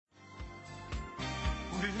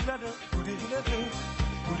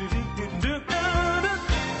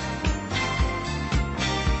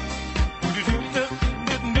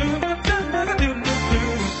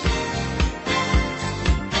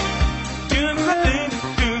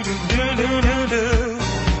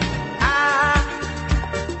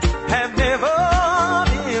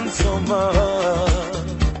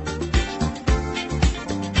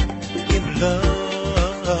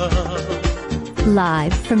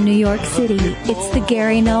Live from New York City, it's the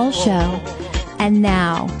Gary Null Show. And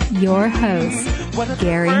now, your host,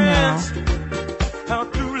 Gary Null.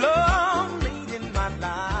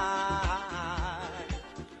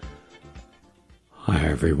 Hi,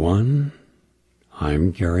 everyone.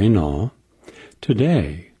 I'm Gary Null.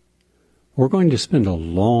 Today, we're going to spend a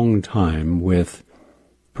long time with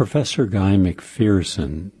Professor Guy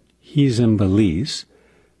McPherson. He's in Belize,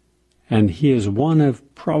 and he is one of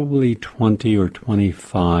probably 20 or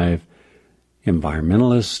 25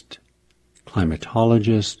 environmentalists,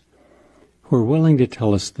 climatologists, who are willing to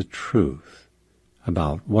tell us the truth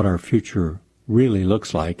about what our future really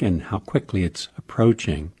looks like and how quickly it's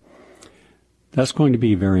approaching. That's going to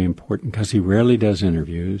be very important because he rarely does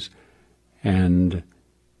interviews, and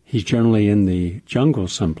he's generally in the jungle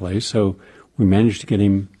someplace, so we managed to get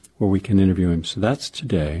him where we can interview him. So that's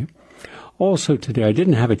today. Also today, I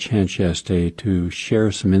didn't have a chance yesterday to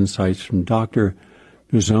share some insights from Dr.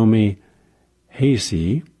 Nozomi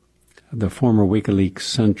Hasey, the former WikiLeaks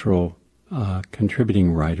Central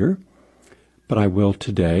contributing writer, but I will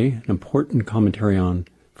today. An important commentary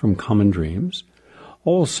from Common Dreams.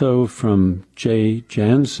 Also from Jay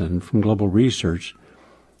Jansen from Global Research,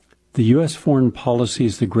 the U.S. foreign policy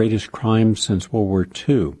is the greatest crime since World War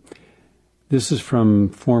II. This is from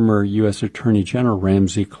former U.S. Attorney General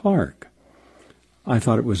Ramsey Clark. I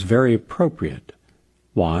thought it was very appropriate.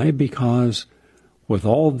 Why? Because with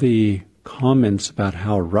all the comments about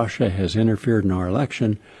how Russia has interfered in our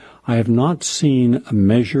election, I have not seen a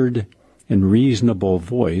measured and reasonable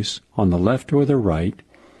voice on the left or the right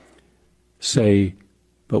say,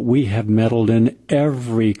 but we have meddled in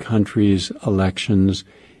every country's elections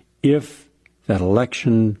if that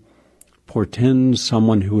election portends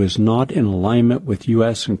someone who is not in alignment with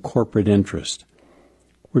U.S. and corporate interest.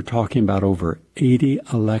 We're talking about over 80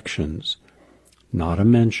 elections, not a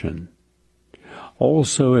mention.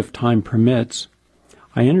 Also, if time permits,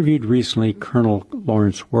 I interviewed recently Colonel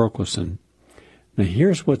Lawrence Wilkerson. Now,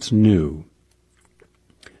 here's what's new.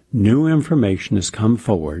 New information has come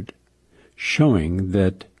forward showing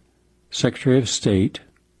that Secretary of State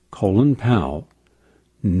Colin Powell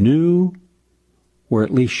knew, or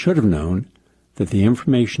at least should have known, that the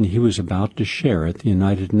information he was about to share at the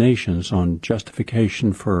United Nations on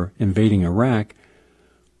justification for invading Iraq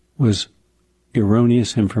was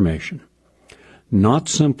erroneous information. Not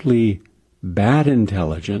simply bad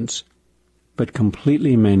intelligence, but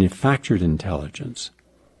completely manufactured intelligence.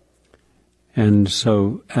 And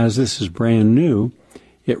so, as this is brand new,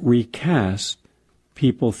 it recasts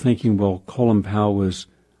people thinking, well, Colin Powell was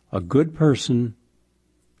a good person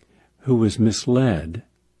who was misled,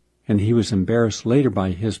 and he was embarrassed later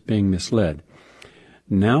by his being misled.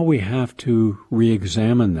 Now we have to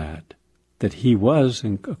re-examine that he was,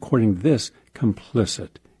 and according to this,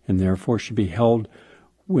 complicit, and therefore should be held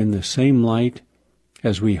in the same light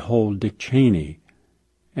as we hold Dick Cheney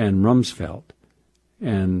and Rumsfeld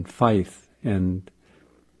and Feith and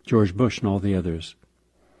George Bush and all the others.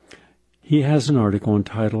 He has an article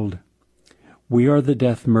entitled, "We Are the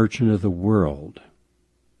Death Merchant of the World."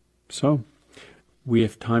 So,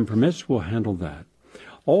 if time permits, we'll handle that.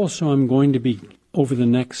 Also, I'm going to be, over the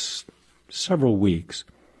next several weeks,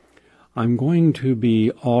 I'm going to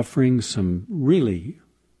be offering some really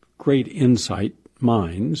great insight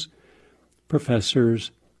minds,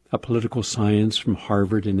 professors of political science from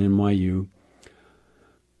Harvard and NYU,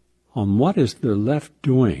 on what is the left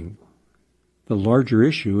doing. The larger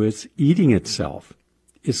issue is eating itself.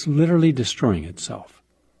 It's literally destroying itself.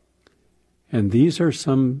 And these are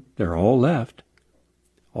they're all left,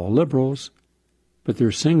 all liberals, but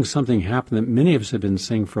they're seeing something happen that many of us have been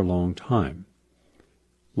seeing for a long time.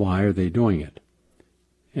 Why are they doing it?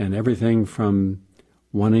 And everything from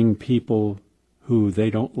wanting people who they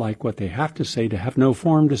don't like what they have to say to have no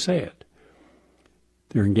forum to say it.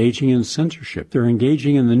 They're engaging in censorship. They're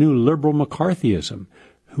engaging in the new liberal McCarthyism.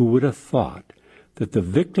 Who would have thought that the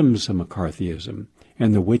victims of McCarthyism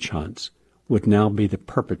and the witch hunts would now be the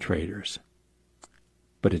perpetrators?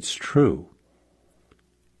 But it's true.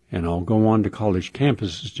 And I'll go on to college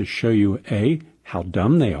campuses to show you, A, how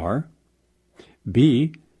dumb they are,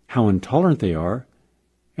 B, how intolerant they are,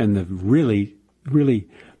 and the really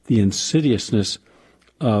the insidiousness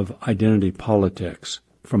of identity politics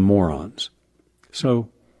from morons. So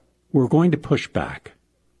we're going to push back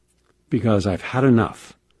because I've had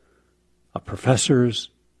enough of professors,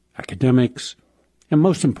 academics, and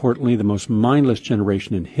most importantly, the most mindless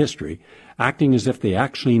generation in history acting as if they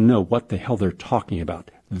actually know what the hell they're talking about.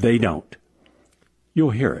 They don't.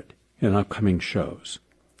 You'll hear it in upcoming shows.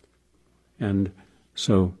 And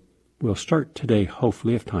so we'll start today,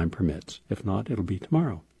 hopefully, if time permits. If not, it'll be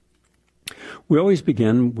tomorrow. We always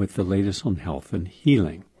begin with the latest on health and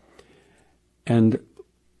healing. And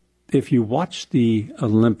if you watch the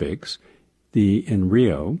Olympics, in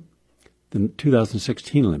Rio, the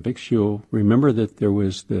 2016 Olympics, you'll remember that there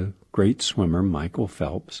was the great swimmer, Michael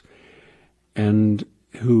Phelps, and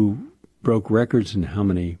who broke records in how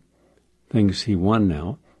many things he won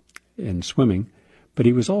now in swimming, but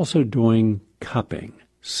he was also doing cupping,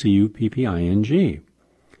 C-U-P-P-I-N-G.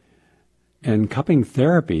 And cupping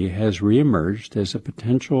therapy has reemerged as a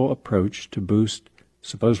potential approach to boost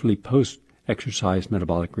supposedly post-exercise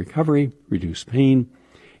metabolic recovery, reduce pain,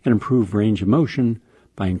 and improve range of motion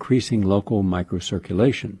by increasing local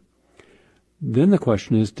microcirculation. Then the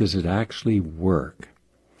question is, does it actually work?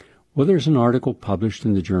 Well, there's an article published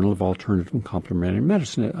in the Journal of Alternative and Complementary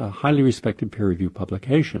Medicine, a highly respected peer-reviewed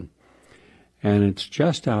publication. And it's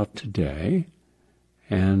just out today,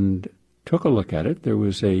 and took a look at it. There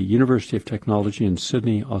was a University of Technology in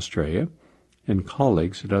Sydney, Australia, and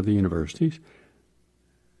colleagues at other universities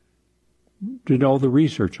did all the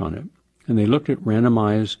research on it. And they looked at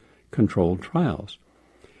randomized controlled trials.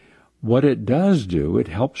 What it does do, it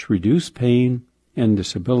helps reduce pain and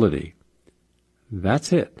disability.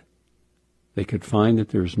 That's it. They could find that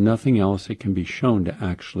there's nothing else it can be shown to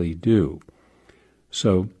actually do.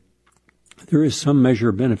 So there is some measure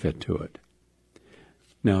of benefit to it.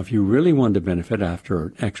 Now, if you really want to benefit after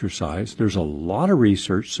an exercise, there's a lot of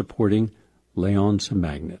research supporting lay on some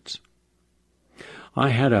magnets. I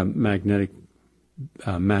had a magnetic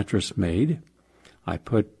mattress made. I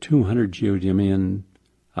put 200 geodymium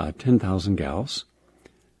 10,000 Gauss,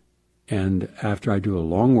 and after I do a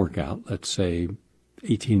long workout, let's say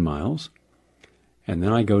 18 miles, and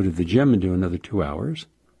then I go to the gym and do another 2 hours,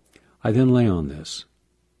 I then lay on this,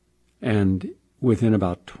 and within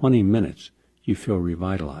about 20 minutes, you feel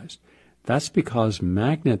revitalized. That's because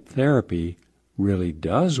magnet therapy really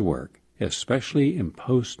does work, especially in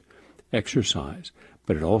post-exercise,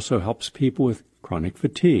 but it also helps people with chronic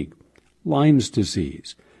fatigue, Lyme's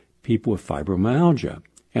disease, people with fibromyalgia,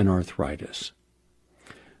 and arthritis.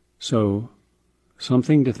 So,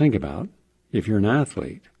 something to think about if you're an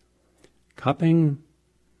athlete. Cupping,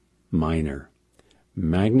 minor.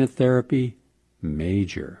 Magnet therapy,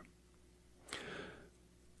 major.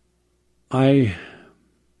 I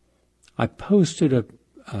posted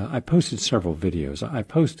several videos. I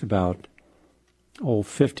posted about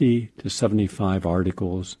 50 to 75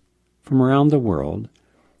 articles from around the world.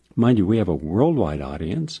 Mind you, we have a worldwide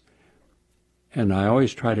audience, and I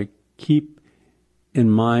always try to keep in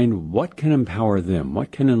mind what can empower them,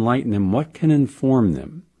 what can enlighten them, what can inform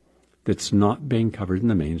them that's not being covered in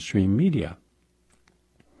the mainstream media.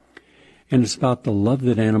 And it's about the love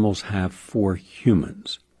that animals have for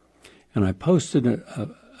humans. And I posted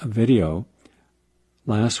a video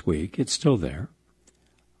last week, it's still there,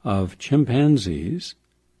 of chimpanzees.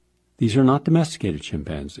 These are not domesticated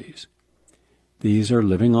chimpanzees. These are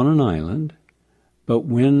living on an island, but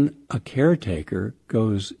when a caretaker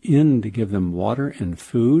goes in to give them water and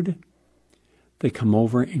food, they come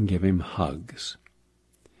over and give him hugs.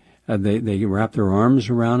 They wrap their arms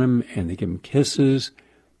around him and they give him kisses,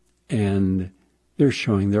 and they're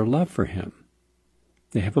showing their love for him.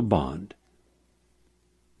 They have a bond.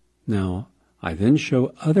 Now, I then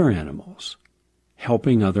show other animals,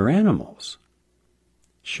 helping other animals,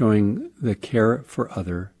 showing the care for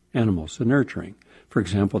other animals, the nurturing. For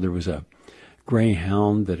example, there was a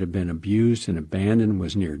greyhound that had been abused and abandoned,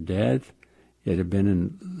 was near death. It had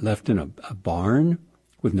been left in a barn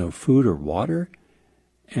with no food or water,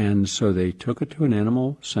 and so they took it to an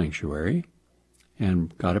animal sanctuary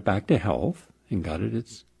and got it back to health and got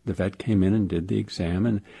it. The vet came in and did the exam,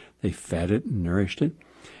 and they fed it and nourished it,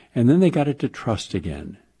 and then they got it to trust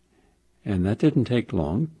again. And that didn't take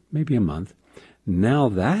long, maybe a month. Now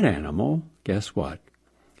that animal, guess what?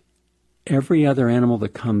 Every other animal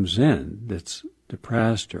that comes in that's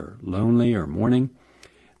depressed or lonely or mourning,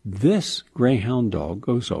 this greyhound dog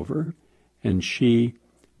goes over and she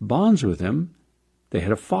bonds with him. They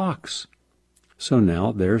had a fox. So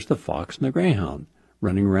now there's the fox and the greyhound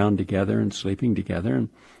running around together and sleeping together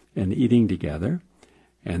and eating together.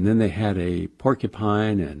 And then they had a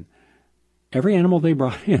porcupine, and every animal they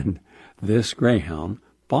brought in, this greyhound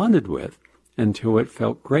bonded with until it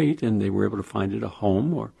felt great and they were able to find it a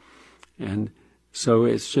home. And so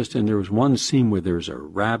it's just, and there was one scene where there's a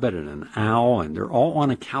rabbit and an owl and they're all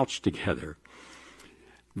on a couch together.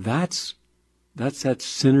 That's that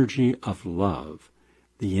synergy of love,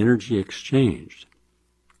 the energy exchanged.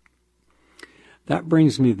 That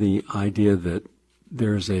brings me the idea that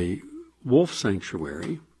there's a wolf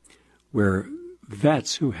sanctuary where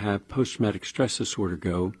vets who have post-traumatic stress disorder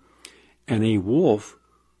go, and a wolf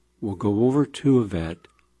will go over to a vet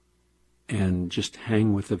and just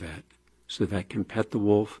hang with the vet. So the vet can pet the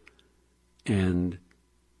wolf, and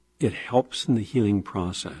it helps in the healing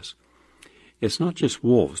process. It's not just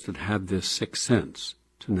wolves that have this sixth sense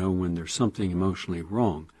to know when there's something emotionally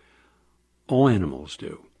wrong. All animals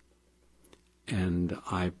do. And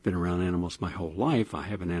I've been around animals my whole life. I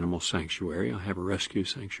have an animal sanctuary. I have a rescue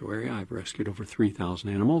sanctuary. I've rescued over 3,000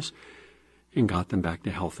 animals and got them back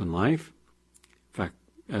to health and life. In fact,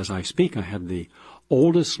 as I speak, I have the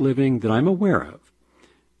oldest living that I'm aware of.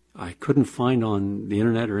 I couldn't find on the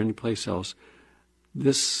internet or anyplace else.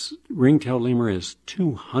 This ring-tailed lemur is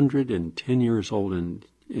 210 years old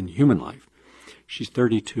in human life. She's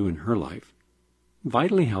 32 in her life.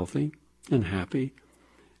 Vitally healthy and happy.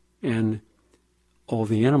 And all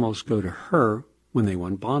the animals go to her when they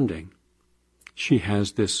want bonding. She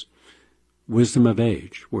has this wisdom of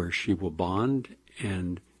age where she will bond,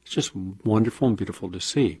 and it's just wonderful and beautiful to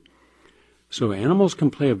see. So animals can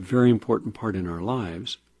play a very important part in our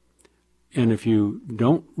lives. And if you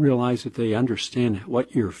don't realize that they understand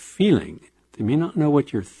what you're feeling, they may not know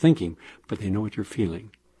what you're thinking, but they know what you're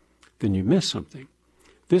feeling, then you miss something.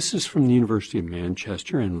 This is from the University of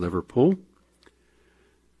Manchester in Liverpool.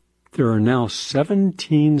 There are now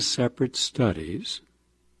 17 separate studies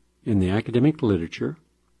in the academic literature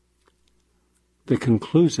that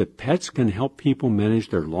concludes that pets can help people manage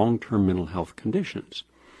their long-term mental health conditions.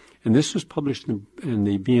 And this was published in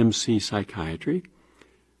the BMC Psychiatry,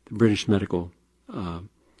 the British Medical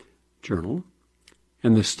Journal.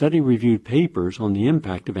 And the study reviewed papers on the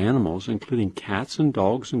impact of animals, including cats and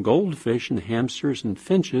dogs and goldfish and hamsters and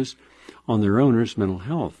finches, on their owners' mental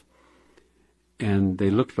health. And they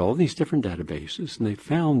looked at all these different databases, and they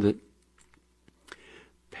found that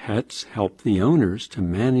pets help the owners to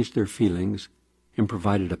manage their feelings and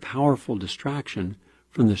provided a powerful distraction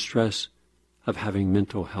from the stress of having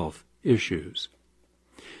mental health issues.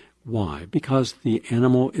 Why? Because the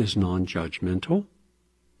animal is non-judgmental,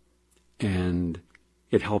 and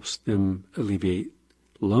it helps them alleviate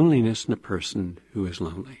loneliness in a person who is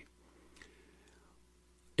lonely.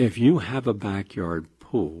 If you have a backyard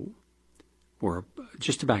pool, or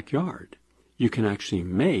just a backyard, you can actually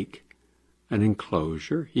make an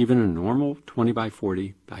enclosure, even a normal 20 by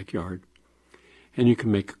 40 backyard, and you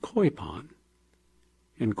can make a koi pond.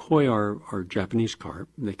 And koi are Japanese carp.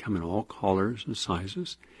 They come in all colors and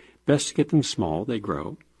sizes. Best to get them small, they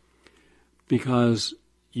grow, because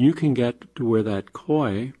you can get to where that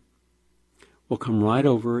koi will come right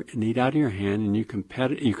over and eat out of your hand, and you can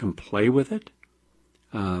pet it, you can play with it.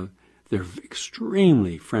 They're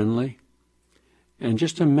extremely friendly. And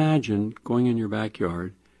just imagine going in your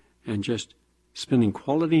backyard and just spending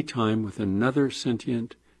quality time with another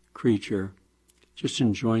sentient creature, just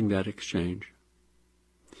enjoying that exchange.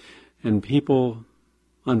 And people,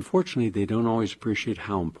 unfortunately, they don't always appreciate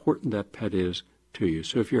how important that pet is to you.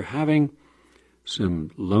 So if you're having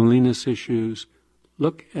some loneliness issues,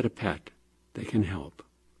 look at a pet that can help.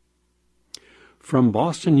 From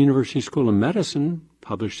Boston University School of Medicine,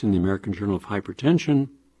 published in the American Journal of Hypertension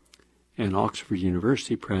and Oxford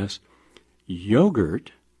University Press,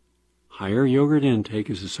 yogurt, higher yogurt intake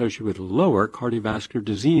is associated with lower cardiovascular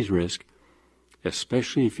disease risk,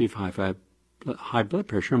 especially if you've high blood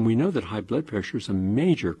pressure. And we know that high blood pressure is a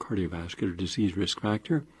major cardiovascular disease risk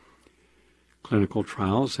factor. Clinical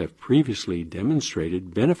trials have previously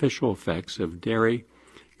demonstrated beneficial effects of dairy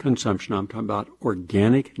consumption, I'm talking about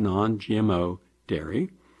organic, non-GMO dairy,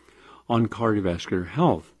 on cardiovascular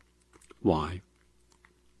health. Why?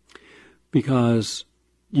 Because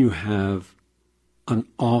you have an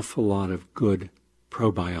awful lot of good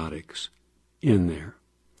probiotics in there.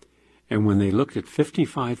 And when they looked at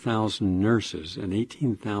 55,000 nurses and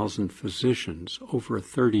 18,000 physicians over a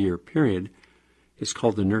 30-year period, it's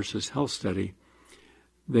called the Nurses' Health Study,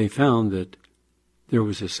 they found that there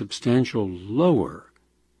was a substantial lower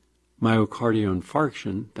myocardial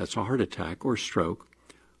infarction, that's a heart attack or stroke,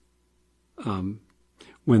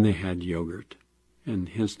 when they had yogurt, and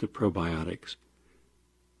hence the probiotics.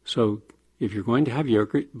 So if you're going to have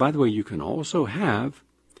yogurt, by the way, you can also have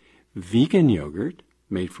vegan yogurt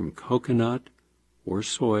made from coconut or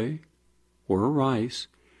soy or rice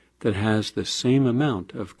that has the same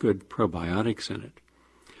amount of good probiotics in it.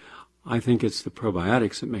 I think it's the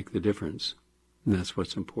probiotics that make the difference, and that's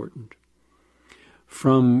what's important.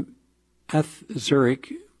 From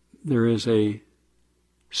Zurich, there is a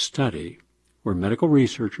study where medical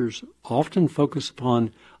researchers often focus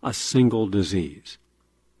upon a single disease.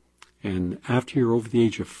 And after you're over the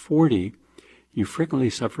age of 40, you frequently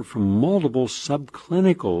suffer from multiple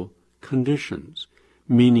subclinical conditions,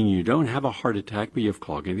 meaning you don't have a heart attack, but you have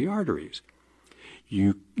clogging the arteries.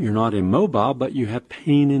 You're not immobile, but you have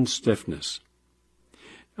pain and stiffness.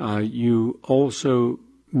 You also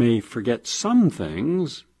may forget some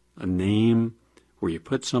things, a name, where you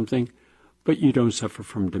put something, but you don't suffer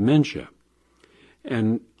from dementia.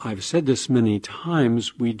 And I've said this many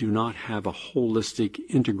times, we do not have a holistic,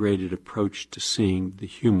 integrated approach to seeing the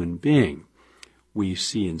human being. We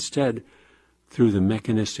see instead through the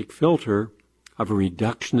mechanistic filter of a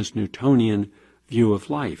reductionist Newtonian view of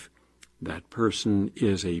life. That person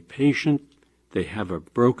is a patient, they have a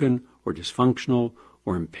broken or dysfunctional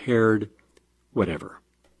or impaired whatever,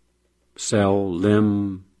 cell,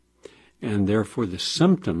 limb, and therefore the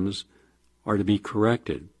symptoms are to be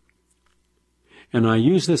corrected. And I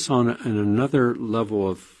use this on another level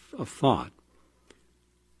of thought.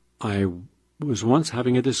 I was once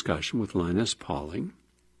having a discussion with Linus Pauling,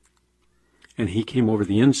 and he came over to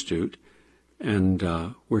the Institute, and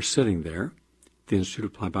we're sitting there, the Institute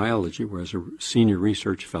of Applied Biology, where I was a senior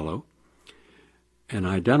research fellow, and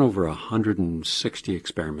I'd done over 160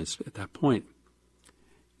 experiments at that point.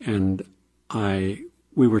 And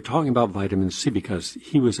we were talking about vitamin C because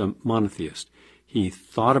he was a monotheist. He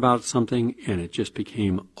thought about something, and it just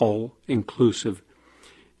became all-inclusive.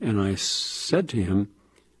 And I said to him,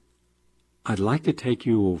 I'd like to take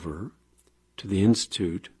you over to the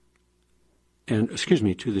Institute, to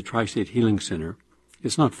the Tri-State Healing Center.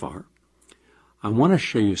 It's not far. I want to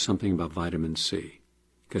show you something about vitamin C,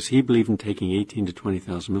 because he believed in taking 18 to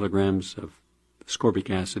 20,000 milligrams of ascorbic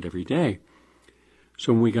acid every day.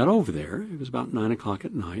 So when we got over there, it was about 9 o'clock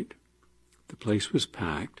at night. The place was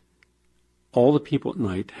packed. All the people at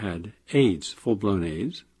night had AIDS, full-blown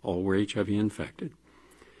AIDS. All were HIV infected.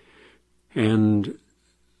 And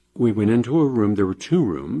we went into a room. There were 2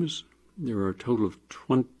 rooms. There were a total of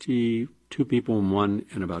 22 people in one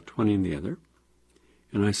and about 20 in the other.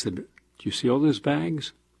 And I said, do you see all those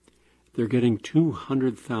bags? They're getting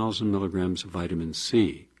 200,000 milligrams of vitamin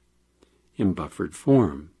C in buffered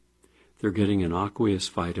form. They're getting an aqueous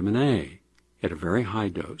vitamin A at a very high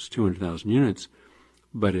dose, 200,000 units,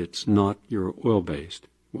 but it's not your oil-based.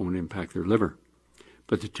 It won't impact their liver.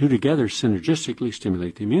 But the two together synergistically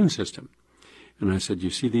stimulate the immune system. And I said, you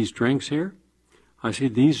see these drinks here? I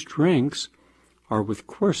said, these drinks are with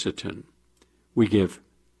quercetin. We give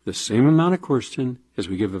the same amount of quercetin as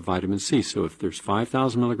we give of vitamin C. So if there's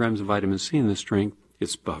 5,000 milligrams of vitamin C in this drink,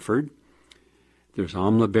 it's buffered. There's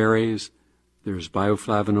amla berries, there's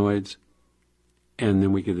bioflavonoids, and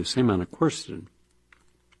then we give the same amount of quercetin.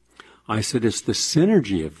 I said, it's the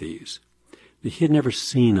synergy of these. He had never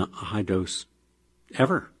seen a high dose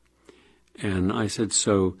ever. And I said,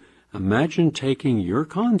 so imagine taking your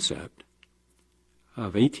concept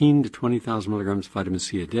of 18 to 20,000 milligrams of vitamin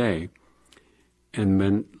C a day and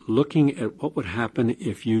then looking at what would happen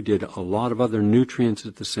if you did a lot of other nutrients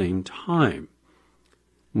at the same time,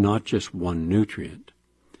 not just one nutrient.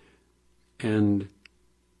 And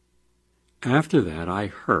after that, I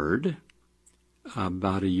heard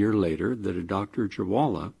about a year later that a Dr.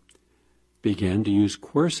 Jawala began to use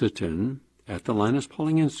quercetin at the Linus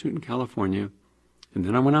Pauling Institute in California. And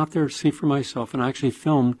then I went out there to see for myself, and I actually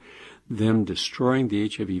filmed them destroying the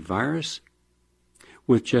HIV virus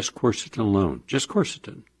with just quercetin alone, just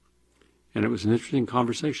quercetin. And it was an interesting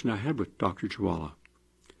conversation I had with Dr. Jawala.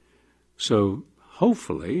 So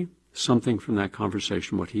hopefully something from that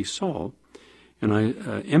conversation, what he saw, and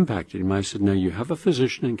I impacted him. I said, now you have a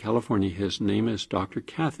physician in California. His name is Dr.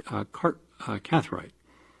 Cathright.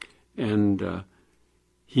 And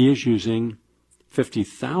he is using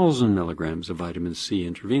 50,000 milligrams of vitamin C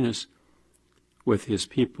intravenous with his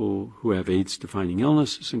people who have AIDS-defining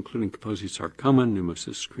illnesses, including Kaposi sarcoma,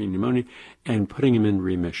 pneumocystis pneumonia, and putting him in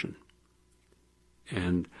remission.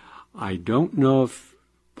 And I don't know if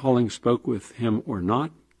Pauling spoke with him or not.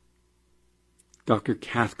 Dr.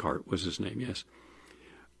 Cathcart was his name, yes.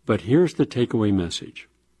 But here's the takeaway message.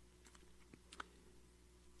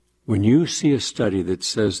 When you see a study that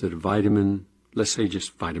says that vitamin, let's say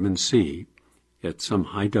just vitamin C, at some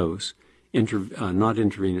high dose, not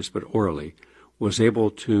intravenous but orally, was able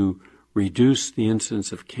to reduce the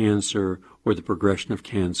incidence of cancer or the progression of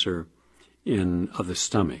cancer of the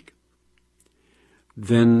stomach,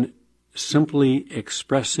 then simply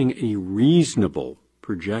expressing a reasonable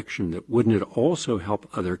projection that wouldn't it also help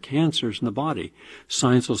other cancers in the body?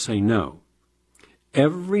 Science will say no.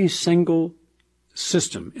 Every single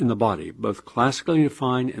system in the body, both classically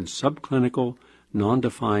defined and subclinical,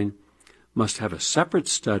 non-defined, must have a separate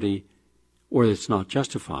study or it's not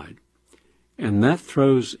justified. And that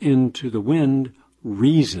throws into the wind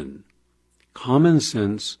reason, common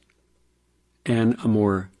sense, and a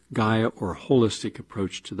more Gaia or holistic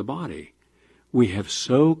approach to the body. We have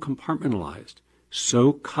so compartmentalized,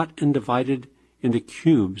 so cut and divided into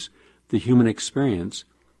cubes the human experience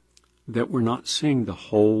that we're not seeing the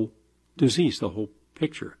whole disease, the whole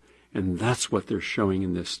picture. And that's what they're showing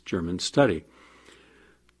in this German study.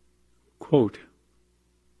 Quote,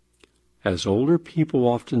 as older people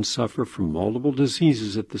often suffer from multiple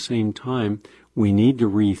diseases at the same time, we need to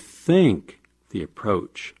rethink the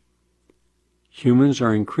approach. Humans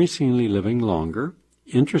are increasingly living longer.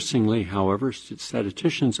 Interestingly, however,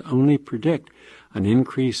 statisticians only predict an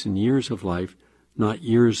increase in years of life, not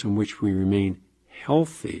years in which we remain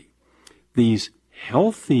healthy. These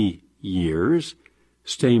healthy years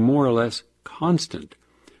stay more or less constant.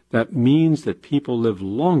 That means that people live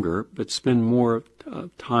longer but spend more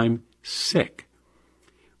time sick,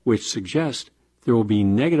 which suggests there will be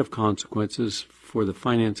negative consequences for the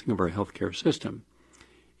financing of our healthcare system.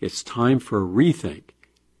 It's time for a rethink.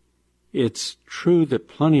 It's true that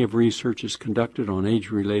plenty of research is conducted on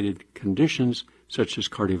age-related conditions such as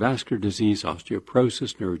cardiovascular disease,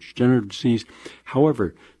 osteoporosis, neurodegenerative disease.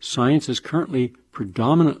 However, science is currently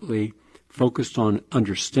predominantly focused on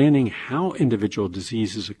understanding how individual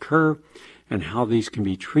diseases occur and how these can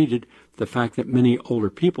be treated. The fact that many older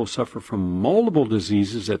people suffer from multiple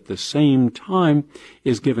diseases at the same time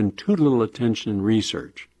is given too little attention in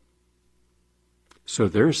research. So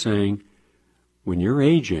they're saying when you're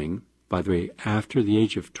aging, by the way, after the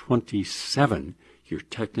age of 27, you're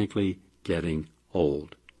technically getting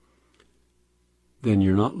old. Then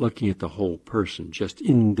you're not looking at the whole person, just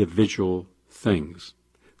individual things,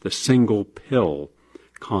 the single pill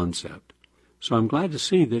concept. So I'm glad to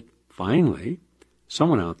see that finally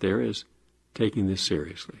someone out there is taking this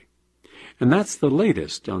seriously. And that's the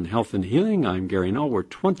latest on Health and Healing. I'm Gary Null. We're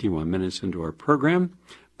 21 minutes into our program.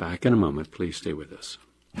 Back in a moment. Please stay with us.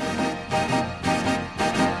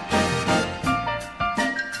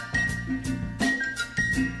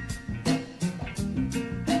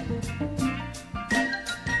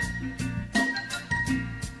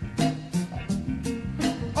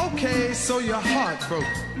 Okay, so you're heartbroken.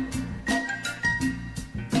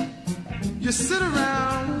 You sit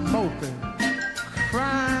around moping,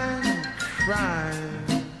 crying.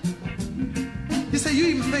 You say you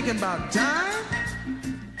even thinking about dying?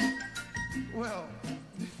 Well,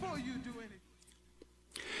 before you do anything.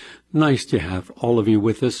 Nice to have all of you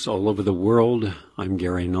with us all over the world. I'm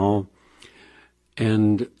Gary Null.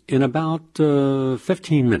 And in about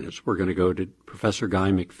 15 minutes, we're going to go to Professor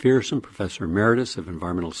Guy McPherson, Professor Emeritus of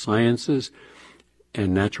Environmental Sciences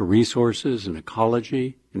and Natural Resources and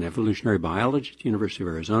Ecology and Evolutionary Biology at the University of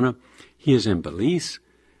Arizona. He is in Belize,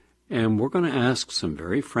 and we're going to ask some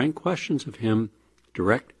very frank questions of him,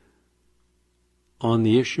 direct on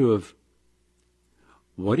the issue of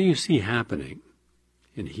what do you see happening?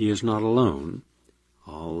 And he is not alone.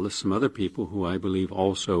 I'll list some other people who I believe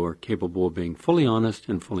also are capable of being fully honest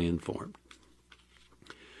and fully informed.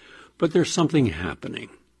 But there's something happening.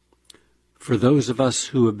 For those of us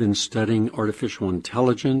who have been studying artificial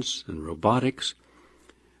intelligence and robotics,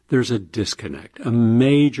 there's a disconnect, a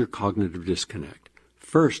major cognitive disconnect.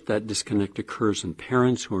 First, that disconnect occurs in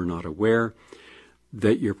parents who are not aware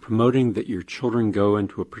that you're promoting that your children go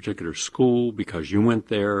into a particular school because you went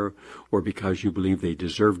there or because you believe they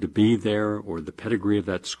deserve to be there or the pedigree of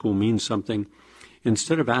that school means something.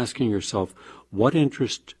 Instead of asking yourself, what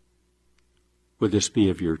interest would this be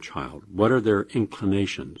of your child? What are their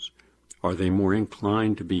inclinations? Are they more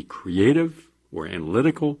inclined to be creative or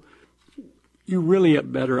analytical? You really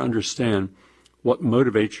better understand what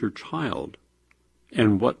motivates your child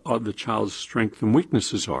and what the child's strengths and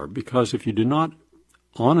weaknesses are. Because if you do not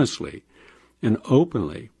honestly and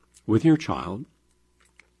openly with your child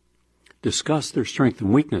discuss their strengths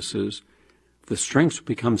and weaknesses, the strengths will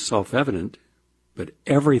become self-evident, but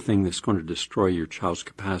everything that's going to destroy your child's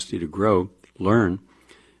capacity to grow, learn,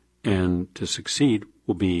 and to succeed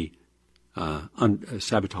will be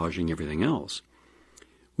sabotaging everything else.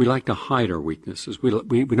 We like to hide our weaknesses. We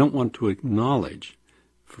don't want to acknowledge,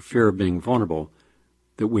 for fear of being vulnerable,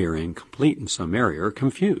 that we are incomplete in some area or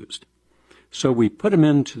confused. So we put them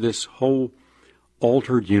into this whole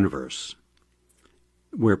altered universe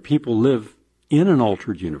where people live in an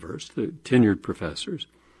altered universe, the tenured professors,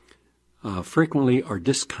 frequently are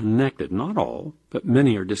disconnected. Not all, but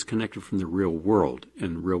many are disconnected from the real world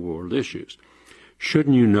and real world issues.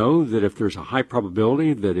 Shouldn't you know that if there's a high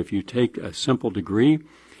probability that if you take a simple degree,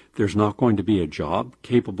 there's not going to be a job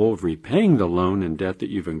capable of repaying the loan and debt that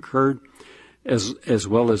you've incurred, as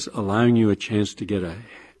well as allowing you a chance to get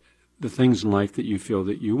the things in life that you feel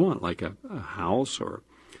that you want, like a house or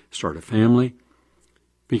start a family,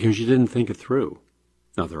 because you didn't think it through.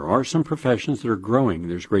 Now, there are some professions that are growing.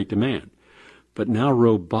 There's great demand. But now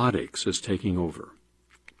robotics is taking over.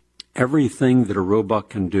 Everything that a robot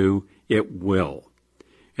can do, it will.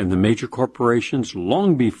 And the major corporations,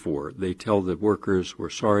 long before they tell the workers, we're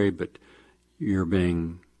sorry, but you're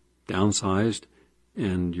being downsized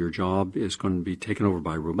and your job is going to be taken over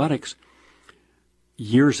by robotics,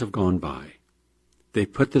 years have gone by. They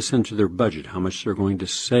put this into their budget, how much they're going to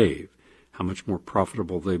save, how much more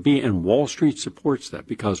profitable they'll be. And Wall Street supports that,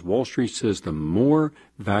 because Wall Street says the more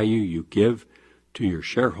value you give to your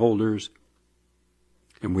shareholders,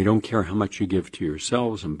 and we don't care how much you give to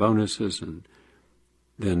yourselves and bonuses, and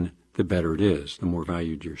then the better it is, the more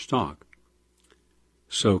value to your stock.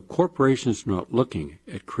 So corporations are not looking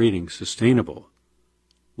at creating sustainable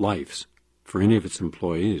lives for any of its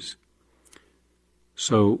employees.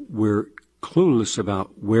 So we're clueless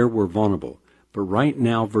about where we're vulnerable. But right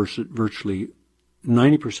now, virtually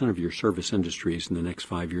 90% of your service industries in the next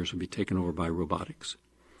 5 years will be taken over by robotics.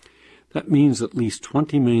 That means at least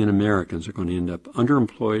 20 million Americans are going to end up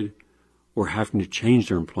underemployed or having to change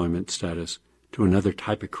their employment status to another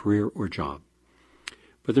type of career or job.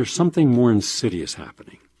 But there's something more insidious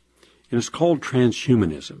happening, and it's called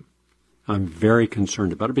transhumanism. I'm very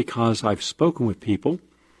concerned about it because I've spoken with people,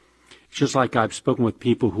 just like I've spoken with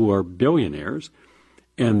people who are billionaires,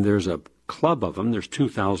 and there's a club of them. There's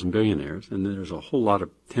 2,000 billionaires, and there's a whole lot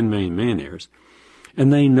of 10 million millionaires,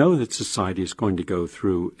 and they know that society is going to go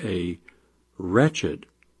through a wretched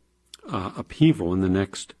upheaval in the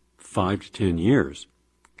next 5 to 10 years.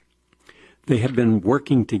 They have been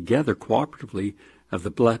working together cooperatively of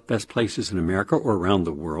the best places in America or around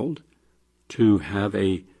the world to have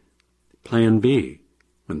a plan B.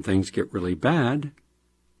 When things get really bad,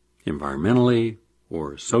 environmentally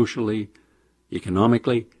or socially,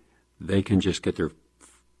 economically, they can just get their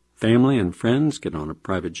family and friends, get on a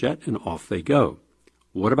private jet, and off they go.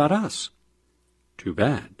 What about us? Too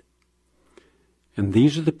bad. And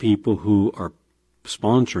these are the people who are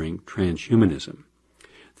sponsoring transhumanism.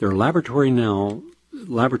 There are multiple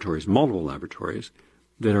laboratories,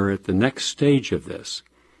 that are at the next stage of this.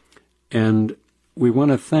 And we want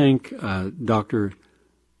to thank Dr.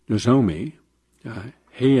 Nozomi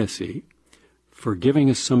Hayase for giving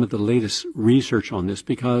us some of the latest research on this,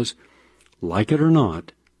 because, like it or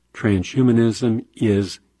not, transhumanism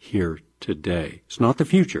is here today. It's not the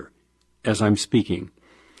future, as I'm speaking.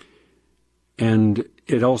 And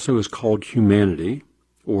it also is called humanity,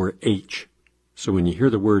 or H. So when you hear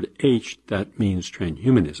the word H, that means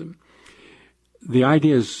transhumanism. The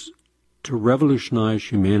idea is to revolutionize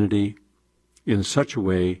humanity in such a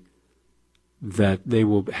way that they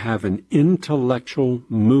will have an intellectual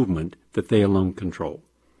movement that they alone control.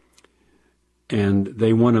 And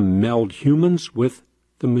they want to meld humans with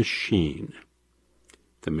the machine.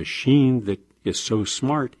 The machine that is so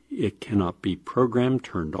smart it cannot be programmed,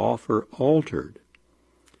 turned off, or altered.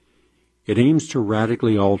 It aims to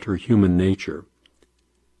radically alter human nature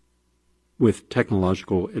with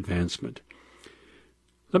technological advancement.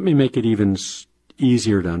 Let me make it even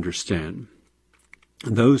easier to understand.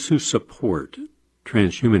 Those who support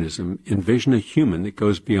transhumanism envision a human that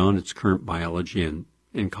goes beyond its current biology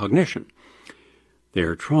and cognition. They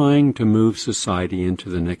are trying to move society into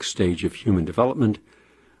the next stage of human development,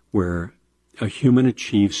 where a human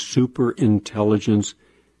achieves super intelligence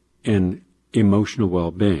and emotional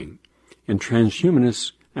well-being. And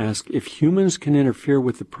transhumanists ask, if humans can interfere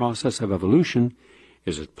with the process of evolution,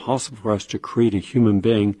 is it possible for us to create a human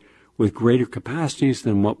being with greater capacities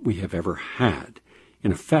than what we have ever had?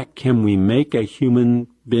 In effect, can we make a human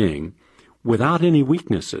being without any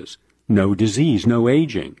weaknesses, no disease, no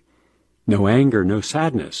aging, no anger, no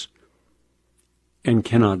sadness, and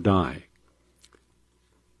cannot die?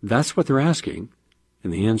 That's what they're asking,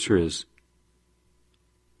 and the answer is,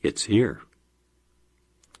 it's here.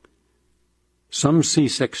 Some see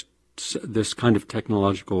this kind of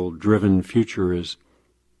technological-driven future is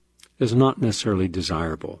not necessarily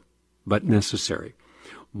desirable, but necessary.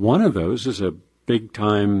 One of those is a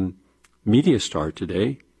big-time media star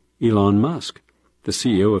today, Elon Musk, the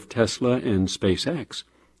CEO of Tesla and SpaceX.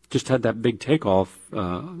 Just had that big takeoff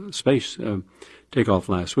last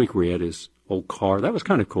week where he had his old car. That was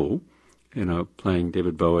kind of cool, playing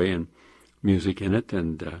David Bowie and music in it,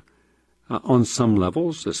 and on some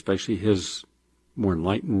levels, especially his more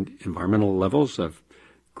enlightened environmental levels of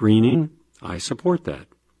greening. I support that.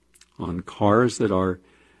 On cars that are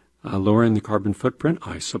lowering the carbon footprint,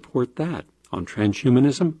 I support that. On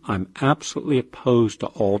transhumanism, I'm absolutely opposed to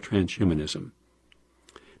all transhumanism.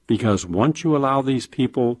 Because once you allow these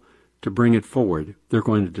people to bring it forward, they're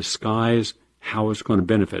going to disguise how it's going to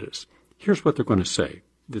benefit us. Here's what they're going to say.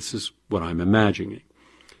 This is what I'm imagining.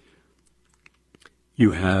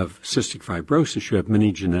 You have cystic fibrosis, you have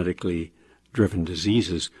many genetically driven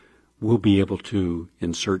diseases. We'll be able to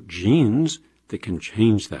insert genes that can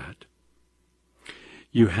change that.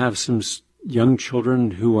 You have some young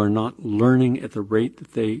children who are not learning at the rate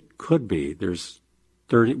that they could be. There's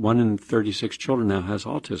 1 in 36 children now has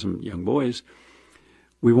autism, young boys.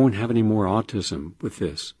 We won't have any more autism with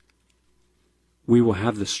this. We will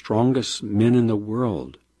have the strongest men in the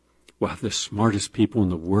world. We'll have the smartest people in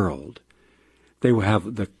the world. They will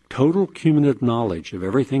have the total cumulative knowledge of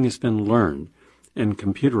everything that's been learned and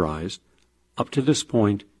computerized up to this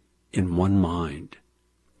point in one mind.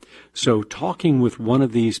 So talking with one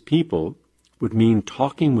of these people would mean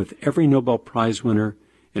talking with every Nobel Prize winner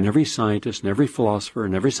and every scientist and every philosopher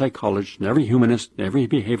and every psychologist and every humanist and every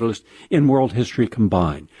behavioralist in world history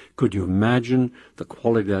combined. Could you imagine the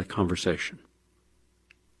quality of that conversation?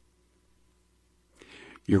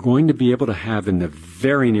 You're going to be able to have in the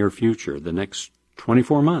very near future, the next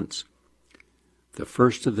 24 months, the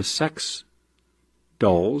first of the sex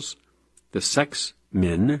dolls, the sex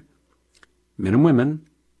men and women,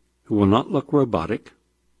 who will not look robotic.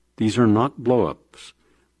 These are not blow-ups.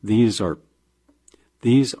 These are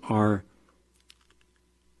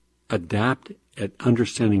adept at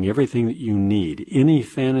understanding everything that you need. Any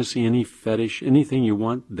fantasy, any fetish, anything you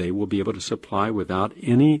want, they will be able to supply without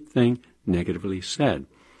anything negatively said.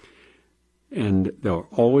 And they'll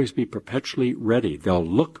always be perpetually ready. They'll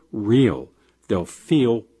look real. They'll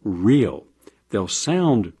feel real. They'll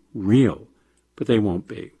sound real, but they won't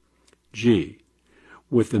be. Gee,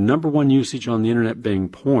 with the number one usage on the internet being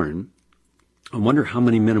porn, I wonder how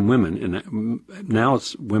many men and women, and now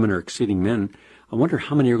women are exceeding men, I wonder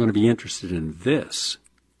how many are going to be interested in this.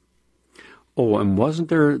 Oh, and wasn't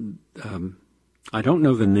there, I don't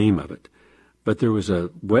know the name of it, but there was a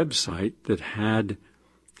website that had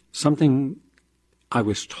something, I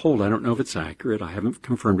was told, I don't know if it's accurate, I haven't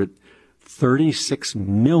confirmed it, 36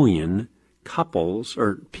 million couples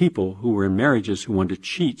or people who were in marriages who wanted to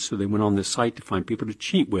cheat, so they went on this site to find people to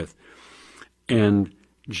cheat with. And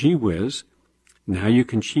gee whiz, now you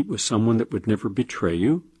can cheat with someone that would never betray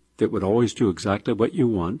you, that would always do exactly what you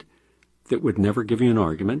want, that would never give you an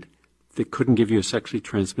argument, that couldn't give you a sexually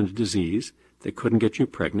transmitted disease, that couldn't get you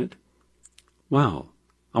pregnant. Wow.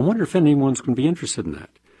 I wonder if anyone's going to be interested in that.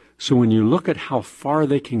 So when you look at how far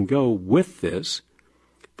they can go with this,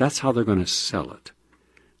 that's how they're going to sell it.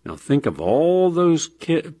 Now think of all those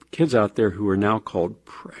kids out there who are now called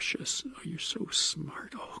precious. Oh, you're so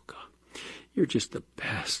smart. Oh, God. You're just the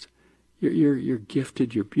best. You're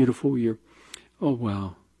gifted. You're beautiful. Oh,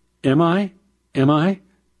 wow. Am I?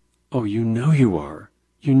 Oh, you know you are.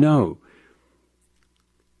 You know.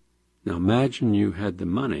 Now imagine you had the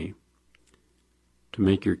money to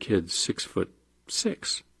make your kids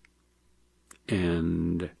 6'6"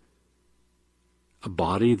 and a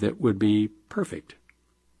body that would be perfect.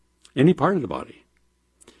 Any part of the body.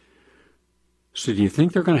 So do you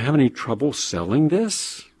think they're going to have any trouble selling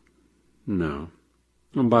this? No.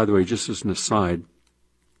 And by the way, just as an aside,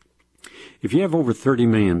 if you have over 30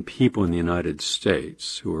 million people in the United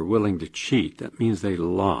States who are willing to cheat, that means they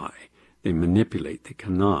lie, they manipulate, they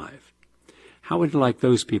connive. How would you like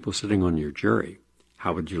those people sitting on your jury?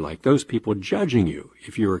 How would you like those people judging you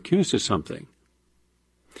if you were accused of something?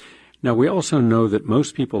 Now, we also know that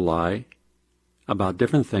most people lie about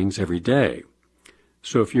different things every day.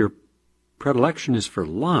 So if your predilection is for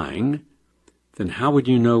lying, then how would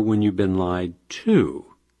you know when you've been lied to?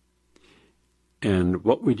 And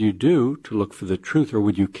what would you do to look for the truth, or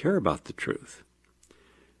would you care about the truth?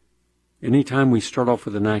 Anytime we start off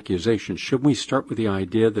with an accusation, should we start with the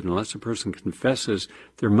idea that unless a person confesses,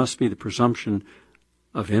 there must be the presumption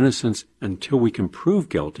of innocence until we can prove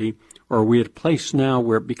guilty, or are we at a place now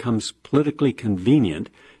where it becomes politically convenient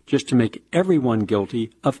just to make everyone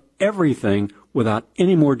guilty of everything without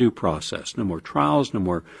any more due process? No more trials, no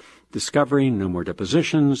more discovery, no more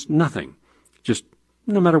depositions, nothing. Just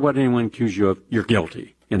no matter what anyone accuses you of, you're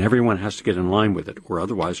guilty, and everyone has to get in line with it, or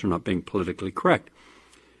otherwise they're not being politically correct.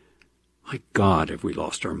 My God, have we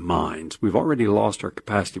lost our minds? We've already lost our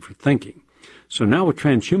capacity for thinking. So now with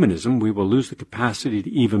transhumanism, we will lose the capacity to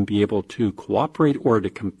even be able to cooperate or to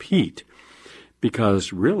compete,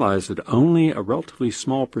 because realize that only a relatively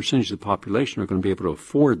small percentage of the population are going to be able to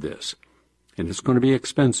afford this, and it's going to be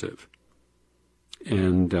expensive.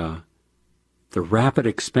 And the rapid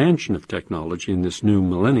expansion of technology in this new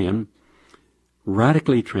millennium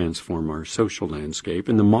radically transform our social landscape,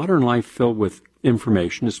 and the modern life filled with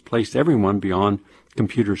information has placed everyone beyond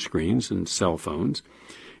computer screens and cell phones.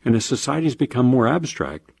 And as societies become more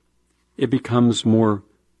abstract, it becomes more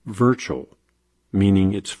virtual,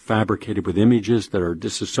 meaning it's fabricated with images that are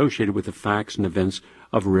disassociated with the facts and events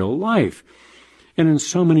of real life. And in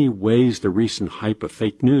so many ways, the recent hype of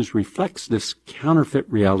fake news reflects this counterfeit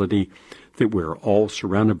reality that we're all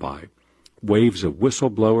surrounded by. Waves of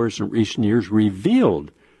whistleblowers in recent years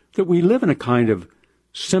revealed that we live in a kind of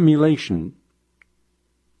simulation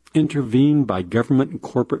intervened by government and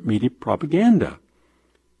corporate media propaganda.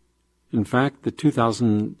 In fact, the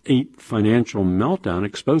 2008 financial meltdown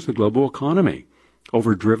exposed the global economy,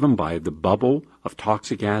 overdriven by the bubble of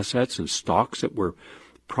toxic assets and stocks that were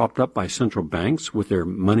propped up by central banks with their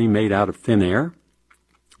money made out of thin air.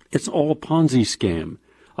 It's all a Ponzi scam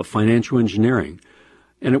of financial engineering,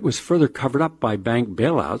 and it was further covered up by bank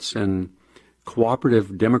bailouts and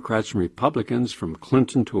cooperative Democrats and Republicans from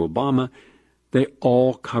Clinton to Obama. They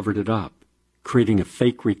all covered it up, creating a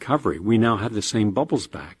fake recovery. We now have the same bubbles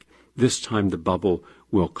back. This time the bubble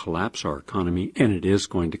will collapse our economy, and it is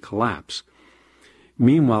going to collapse.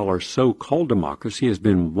 Meanwhile, our so-called democracy has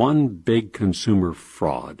been one big consumer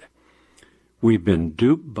fraud. We've been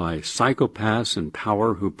duped by psychopaths in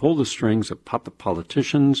power who pull the strings of puppet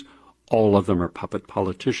politicians. All of them are puppet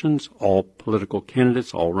politicians, all political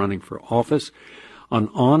candidates, all running for office. An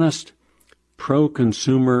honest,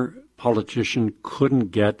 pro-consumer politician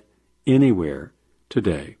couldn't get anywhere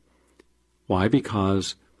today. Why?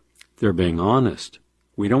 Because they're being honest.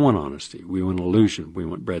 We don't want honesty. We want illusion. We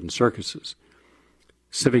want bread and circuses.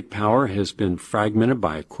 Civic power has been fragmented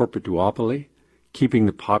by a corporate duopoly, keeping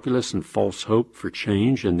the populace in false hope for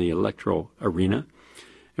change in the electoral arena.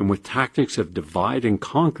 And with tactics of divide and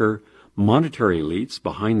conquer, monetary elites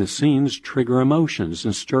behind the scenes trigger emotions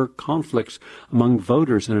and stir conflicts among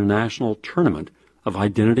voters in a national tournament of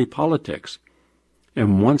identity politics.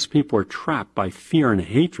 And once people are trapped by fear and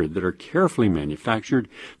hatred that are carefully manufactured,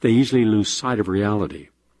 they easily lose sight of reality.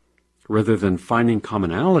 Rather than finding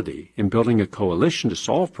commonality and building a coalition to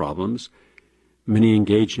solve problems, many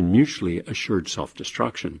engage in mutually assured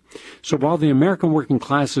self-destruction. So while the American working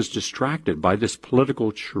class is distracted by this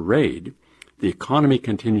political charade, the economy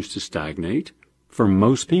continues to stagnate for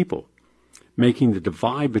most people, making the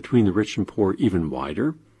divide between the rich and poor even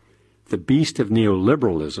wider. The beast of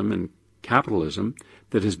neoliberalism and capitalism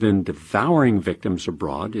that has been devouring victims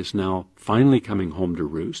abroad is now finally coming home to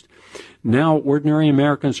roost. Now ordinary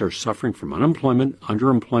Americans are suffering from unemployment,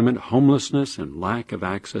 underemployment, homelessness, and lack of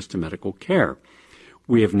access to medical care.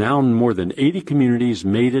 We have now in more than 80 communities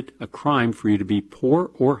made it a crime for you to be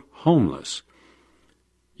poor or homeless.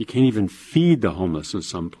 You can't even feed the homeless in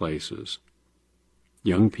some places.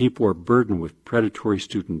 Young people are burdened with predatory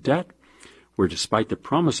student debt, where despite the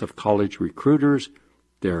promise of college recruiters,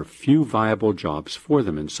 there are few viable jobs for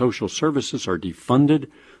them, and social services are defunded,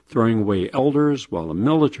 throwing away elders, while the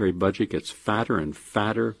military budget gets fatter and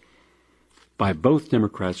fatter by both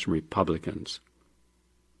Democrats and Republicans.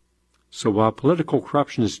 So while political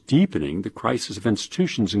corruption is deepening, the crisis of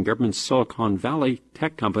institutions in government Silicon Valley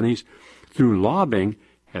tech companies through lobbying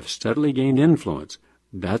have steadily gained influence.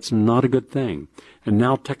 That's not a good thing. And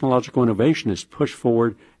now technological innovation is pushed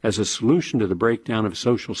forward as a solution to the breakdown of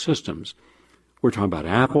social systems. We're talking about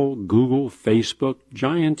Apple, Google, Facebook,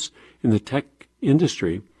 giants in the tech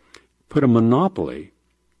industry put a monopoly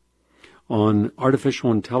on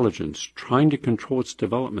artificial intelligence, trying to control its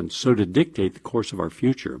development so to dictate the course of our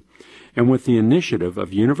future. And with the initiative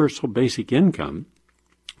of universal basic income,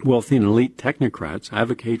 wealthy and elite technocrats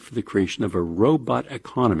advocate for the creation of a robot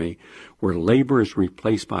economy where labor is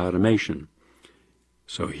replaced by automation.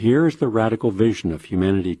 So here's the radical vision of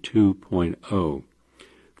Humanity 2.0.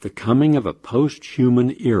 The coming of a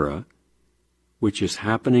post-human era, which is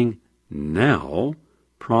happening now,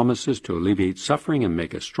 promises to alleviate suffering and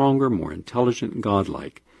make us stronger, more intelligent, and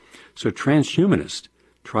godlike. So transhumanists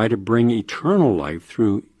try to bring eternal life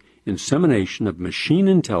through insemination of machine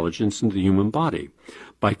intelligence into the human body.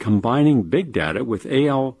 By combining big data with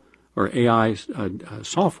AI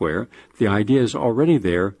software, the idea is already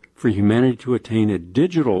there for humanity to attain a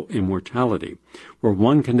digital immortality, where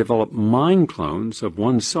one can develop mind clones of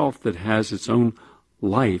oneself that has its own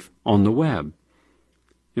life on the web.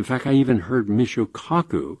 In fact, I even heard Michio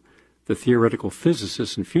Kaku, The theoretical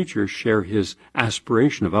physicists and futurists share his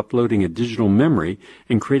aspiration of uploading a digital memory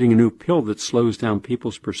and creating a new pill that slows down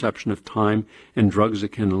people's perception of time and drugs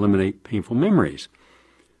that can eliminate painful memories.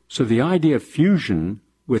 So the idea of fusion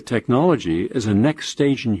with technology as a next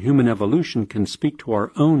stage in human evolution can speak to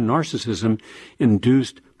our own narcissism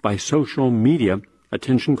induced by social media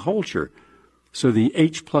attention culture. So the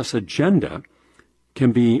H+ agenda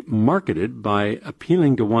can be marketed by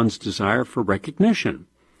appealing to one's desire for recognition,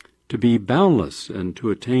 to be boundless, and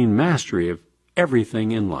to attain mastery of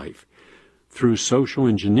everything in life. Through social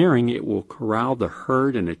engineering, it will corral the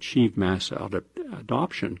herd and achieve mass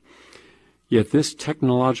adoption. Yet this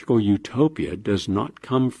technological utopia does not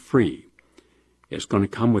come free. It's going to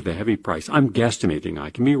come with a heavy price. I'm guesstimating, I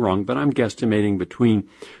can be wrong, but I'm guesstimating between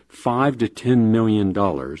 $5 to $10 million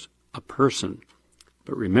a person.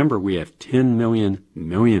 But remember, we have 10 million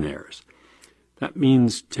millionaires. That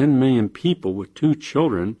means 10 million people with 2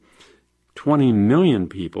 children, 20 million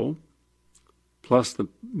people, plus the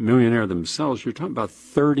millionaire themselves. You're talking about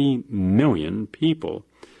 30 million people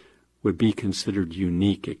would be considered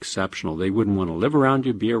unique, exceptional. They wouldn't want to live around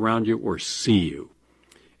you, be around you, or see you.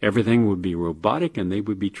 Everything would be robotic, and they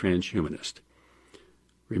would be transhumanist.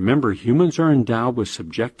 Remember, humans are endowed with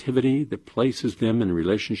subjectivity that places them in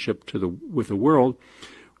relationship with the world.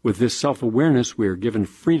 With this self-awareness, we are given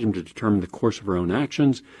freedom to determine the course of our own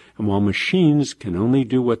actions, and while machines can only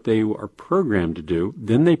do what they are programmed to do,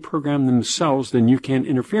 then they program themselves, then you can't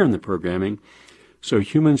interfere in the programming. So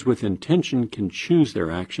humans with intention can choose their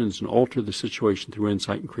actions and alter the situation through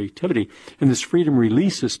insight and creativity, and this freedom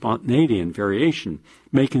releases spontaneity and variation,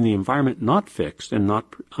 making the environment not fixed and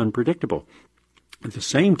not unpredictable. At the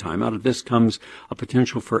same time, out of this comes a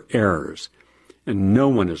potential for errors, and no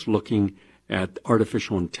one is looking at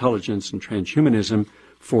artificial intelligence and transhumanism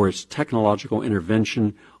for its technological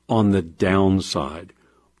intervention on the downside.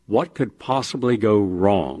 What could possibly go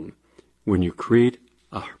wrong when you create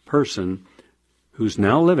a person who's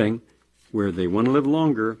now living where they want to live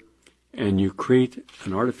longer, and you create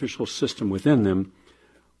an artificial system within them,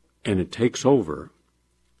 and it takes over,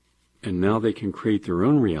 and now they can create their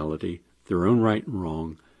own reality, their own right and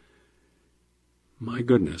wrong? My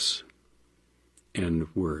goodness. And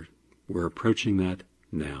we're approaching that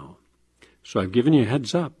now. So I've given you a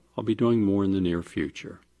heads up. I'll be doing more in the near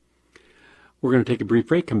future. We're going to take a brief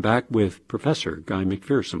break, come back with Professor Guy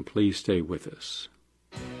McPherson. Please stay with us.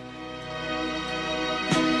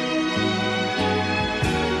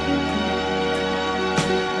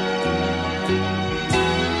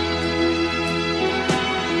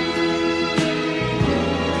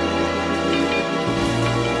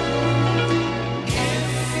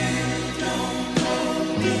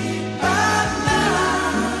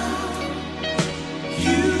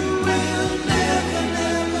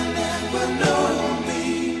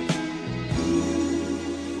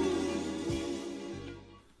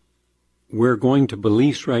 We're going to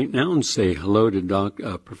Belize right now and say hello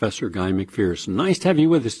to Professor Guy McPherson. Nice to have you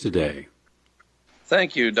with us today.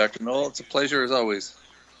 Thank you, Dr. Null. It's a pleasure as always.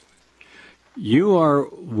 You are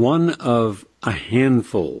one of a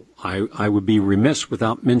handful. I would be remiss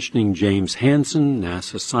without mentioning James Hansen,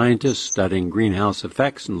 NASA scientist studying greenhouse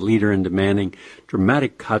effects and leader in demanding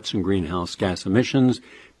dramatic cuts in greenhouse gas emissions.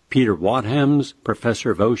 Peter Wadhams, professor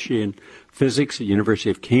of ocean physics at University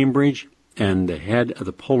of Cambridge and the head of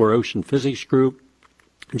the Polar Ocean Physics Group.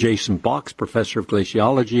 Jason Box, professor of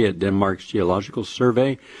glaciology at Denmark's Geological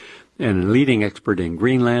Survey and a leading expert in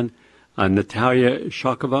Greenland. Natalia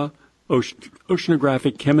Shakova,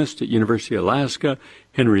 oceanographic chemist at University of Alaska.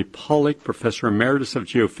 Henry Pollack, professor emeritus of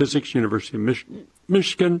geophysics, University of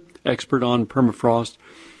Michigan, expert on permafrost.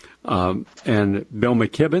 And Bill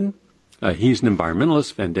McKibben, he's an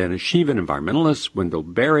environmentalist. Vandana Shiva, an environmentalist. Wendell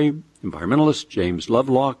Berry, environmentalist. James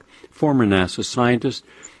Lovelock, former NASA scientist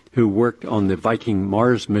who worked on the Viking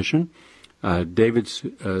Mars mission. David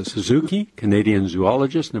Suzuki, Canadian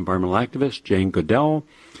zoologist and environmental activist. Jane Goodell,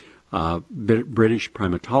 British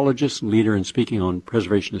primatologist, leader in speaking on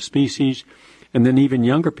preservation of species. And then even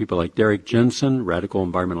younger people like Derek Jensen, radical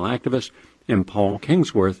environmental activist, and Paul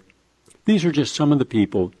Kingsworth. These are just some of the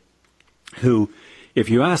people who, if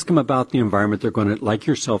you ask them about the environment, they're going to, like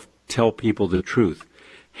yourself, tell people the truth.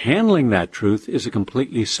 Handling that truth is a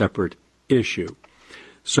completely separate issue.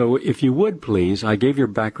 So if you would, please, I gave your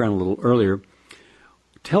background a little earlier,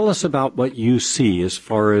 tell us about what you see as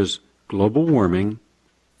far as global warming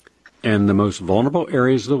and the most vulnerable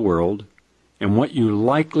areas of the world, and what you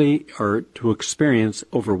likely are to experience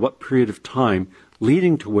over what period of time,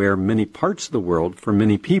 leading to where many parts of the world, for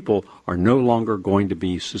many people, are no longer going to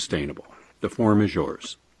be sustainable. The forum is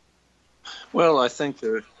yours. Well, I think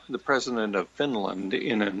there the president of Finland,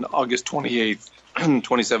 in an August 28th,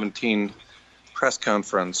 2017 press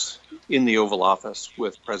conference in the Oval Office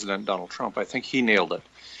with President Donald Trump. I think he nailed it.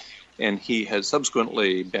 And he has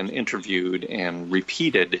subsequently been interviewed and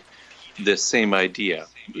repeated this same idea.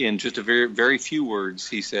 In just a very, very few words,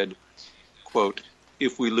 he said, quote,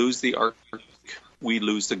 "If we lose the Arctic, we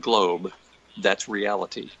lose the globe. That's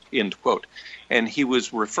reality," end quote. And he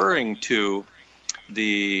was referring to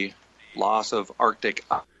the loss of Arctic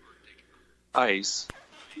ice,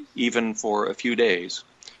 even for a few days.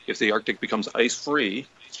 If the Arctic becomes ice-free,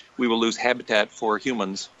 we will lose habitat for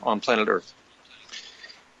humans on planet Earth.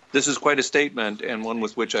 This is quite a statement, and one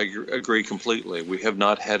with which I agree completely. We have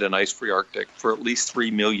not had an ice-free Arctic for at least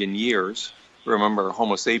 3 million years. Remember,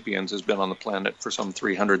 Homo sapiens has been on the planet for some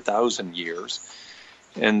 300,000 years.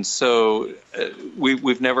 And so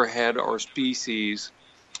we've never had our species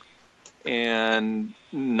and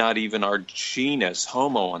not even our genus,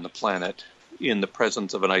 Homo, on the planet in the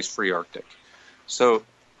presence of an ice-free Arctic. So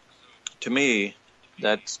to me,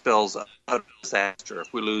 that spells out a disaster.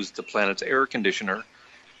 If we lose the planet's air conditioner,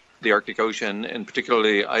 the Arctic Ocean, and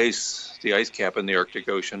particularly the ice cap in the Arctic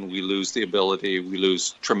Ocean, we lose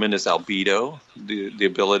tremendous albedo, the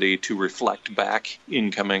ability to reflect back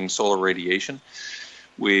incoming solar radiation.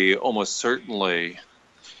 We almost certainly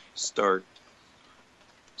start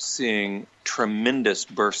seeing tremendous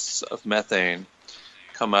bursts of methane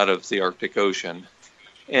come out of the Arctic Ocean.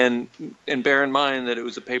 And bear in mind that it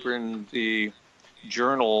was a paper in the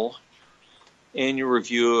journal Annual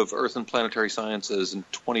Review of Earth and Planetary Sciences in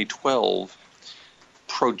 2012,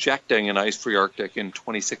 projecting an ice-free Arctic in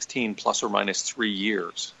 2016, plus or minus 3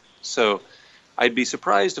 years. So I'd be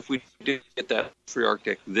surprised if we did get that free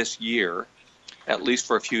Arctic this year, at least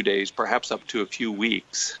for a few days, perhaps up to a few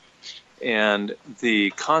weeks. And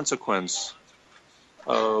the consequence,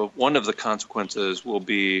 one of the consequences will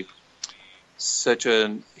be such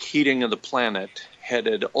a heating of the planet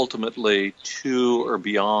headed ultimately to or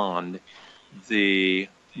beyond the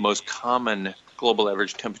most common global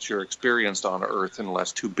average temperature experienced on Earth in the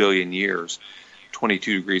last 2 billion years,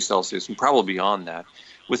 22 degrees Celsius, and probably beyond that,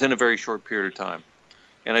 within a very short period of time.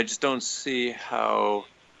 And I just don't see how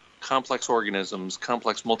complex organisms,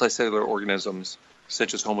 complex multicellular organisms,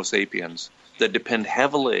 such as Homo sapiens, that depend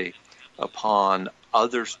heavily upon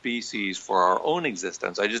other species for our own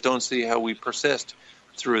existence, I just don't see how we persist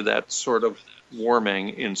through that sort of warming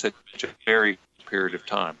in such a very period of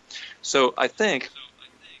time. So I think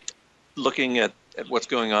looking at what's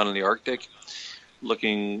going on in the Arctic,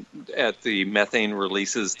 looking at the methane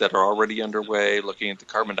releases that are already underway, looking at the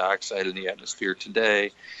carbon dioxide in the atmosphere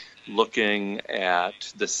today, looking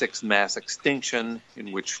at the sixth mass extinction,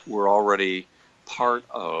 in which we're already part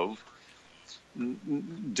of,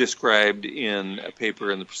 described in a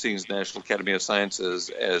paper in the Proceedings of the National Academy of Sciences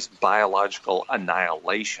as biological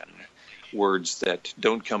annihilation, words that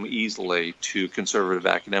don't come easily to conservative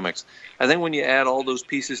academics. I think when you add all those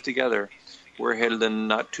pieces together, we're headed in a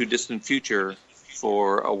not too distant future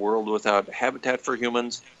for a world without habitat for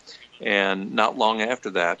humans, and not long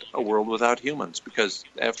after that, a world without humans, because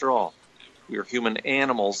after all, we are human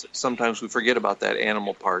animals. Sometimes we forget about that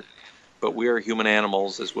animal part, but we are human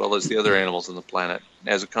animals as well as the other animals on the planet.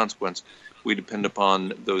 As a consequence, we depend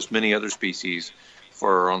upon those many other species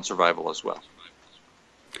for our own survival as well.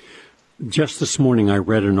 Just this morning, I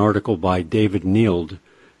read an article by David Neild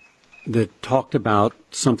that talked about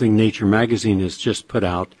something Nature magazine has just put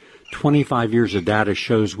out. 25 years of data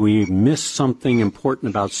shows we missed something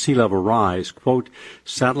important about sea level rise. Quote,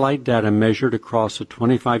 satellite data measured across a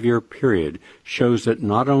 25-year period shows that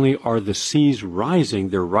not only are the seas rising,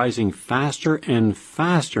 they're rising faster and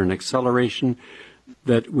faster, an acceleration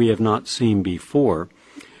that we have not seen before.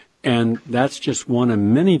 And that's just one of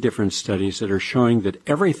many different studies that are showing that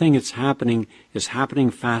everything that's happening is happening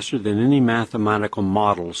faster than any mathematical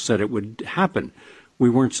model said it would happen. We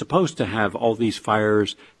weren't supposed to have all these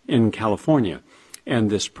fires in California and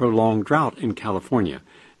this prolonged drought in California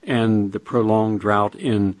and the prolonged drought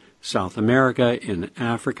in South America, in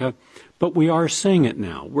Africa. But we are seeing it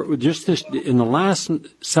now. In the last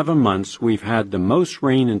 7 months, we've had the most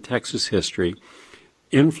rain in Texas history,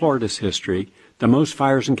 in Florida's history, the most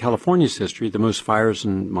fires in California's history, the most fires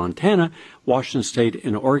in Montana, Washington State,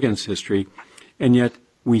 and Oregon's history, and yet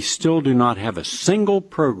we still do not have a single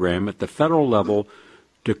program at the federal level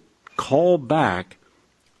to call back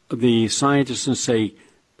the scientists and say,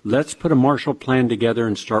 let's put a Marshall Plan together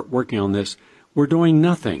and start working on this. We're doing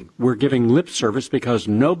nothing. We're giving lip service because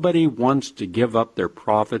nobody wants to give up their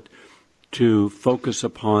profit to focus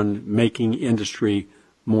upon making industry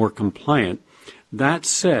more compliant. That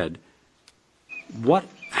said,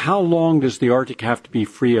 how long does the Arctic have to be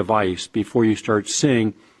free of ice before you start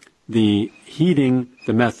seeing the heating,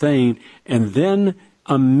 the methane, and then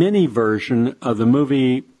a mini version of the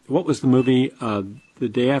movie? What was the movie? The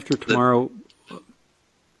Day After Tomorrow,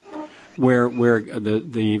 where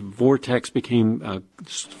the vortex became the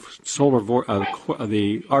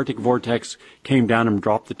Arctic vortex came down and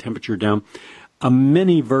dropped the temperature down. A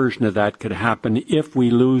mini version of that could happen if we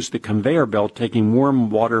lose the conveyor belt taking warm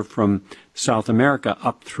water from South America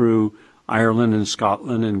up through Ireland and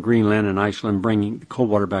Scotland and Greenland and Iceland, bringing the cold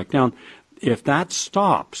water back down. If that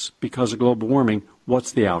stops because of global warming,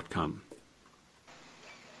 what's the outcome?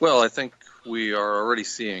 Well, I think we are already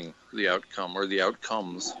seeing the outcome or the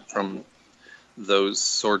outcomes from those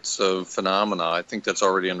sorts of phenomena. I think that's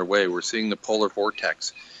already underway. We're seeing the polar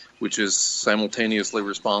vortex, which is simultaneously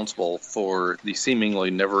responsible for the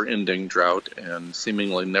seemingly never-ending drought and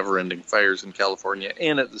seemingly never-ending fires in California,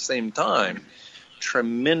 and at the same time,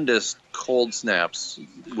 tremendous cold snaps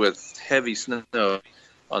with heavy snow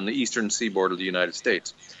on the eastern seaboard of the United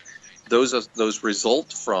States. Those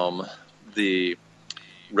result from the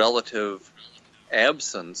relative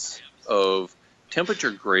absence of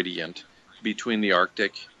temperature gradient between the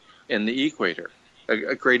Arctic and the equator,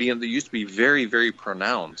 a gradient that used to be very, very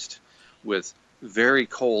pronounced, with very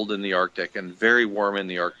cold in the Arctic and very warm in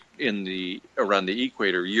the around the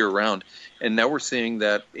equator year round. And now we're seeing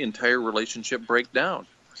that entire relationship break down.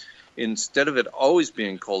 Instead of it always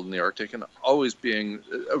being cold in the Arctic and always being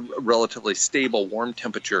a relatively stable warm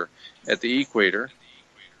temperature at the equator,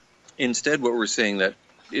 instead what we're seeing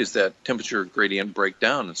is that temperature gradient break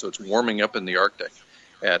down, and so it's warming up in the Arctic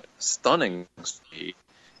at stunning speed.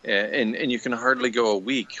 And you can hardly go a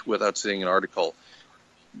week without seeing an article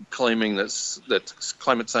claiming that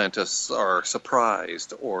climate scientists are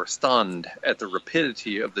surprised or stunned at the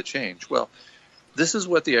rapidity of the change. Well, this is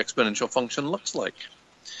what the exponential function looks like.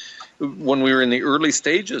 When we were in the early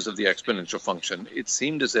stages of the exponential function, it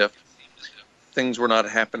seemed as if things were not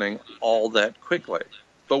happening all that quickly.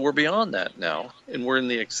 But we're beyond that now, and we're in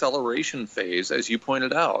the acceleration phase, as you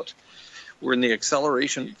pointed out. We're in the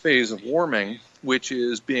acceleration phase of warming, which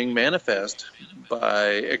is being manifest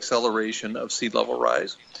by acceleration of sea level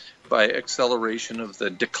rise, by acceleration of the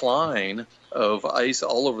decline of ice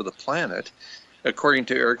all over the planet. According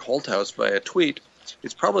to Eric Holthaus via tweet,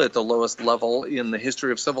 it's probably at the lowest level in the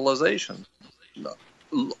history of civilization,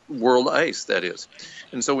 world ice, that is.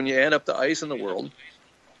 And so when you add up the ice in the world,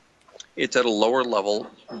 it's at a lower level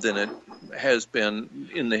than it has been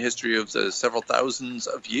in the history of the several thousands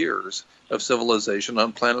of years of civilization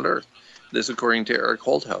on planet Earth. This according to Eric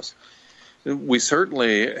Holthaus. We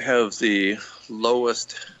certainly have the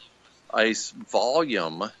lowest ice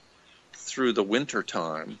volume through the winter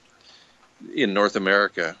time in North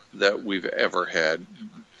America that we've ever had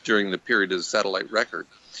during the period of the satellite record.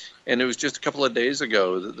 And it was just a couple of days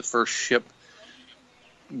ago that the first ship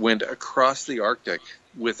went across the Arctic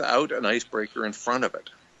without an icebreaker in front of it.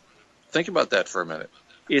 Think about that for a minute.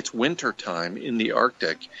 It's winter time in the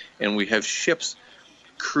Arctic, and we have ships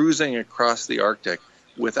cruising across the Arctic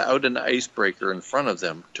without an icebreaker in front of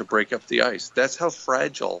them to break up the ice. That's how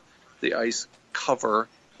fragile the ice cover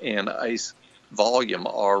and ice volume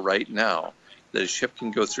are right now, that a ship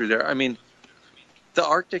can go through there. I mean, the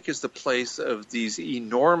Arctic is the place of these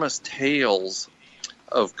enormous tales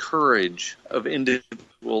of courage of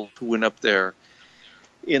individuals who went up there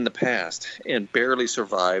in the past and barely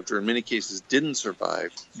survived, or in many cases didn't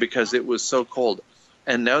survive because it was so cold.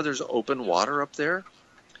 And now there's open water up there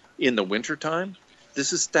in the wintertime.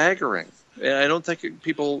 This is staggering. And I don't think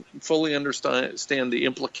people fully understand the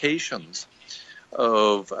implications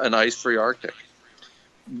of an ice-free Arctic.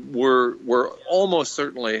 We're almost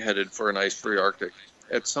certainly headed for an ice-free Arctic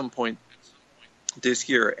at some point this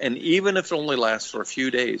year. And even if it only lasts for a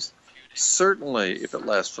few days, certainly if it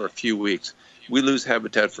lasts for a few weeks, we lose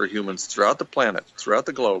habitat for humans throughout the planet, throughout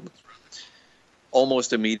the globe,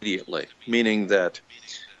 almost immediately. Meaning that,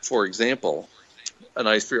 for example, an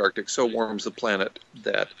ice-free Arctic so warms the planet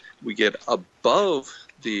that we get above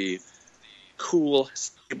the cool,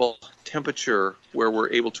 stable temperature where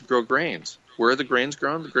we're able to grow grains. Where are the grains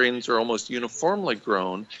grown? The grains are almost uniformly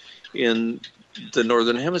grown in the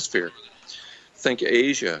northern hemisphere. Think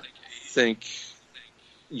Asia, think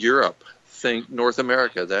Europe, think North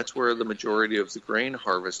America. That's where the majority of the grain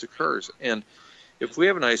harvest occurs. And if we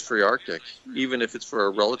have an ice-free Arctic, even if it's for a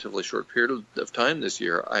relatively short period of time this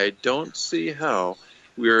year, I don't see how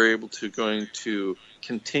we are able to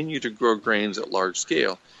continue to grow grains at large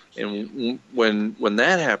scale. And when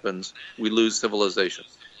that happens, we lose civilization,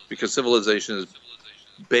 because civilization is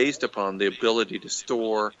based upon the ability to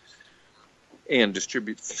store and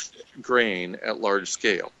distribute grain at large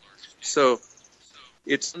scale. So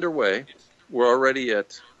it's underway. We're already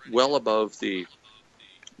at well above the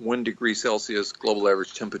 1 degree Celsius global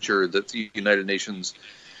average temperature that the United Nations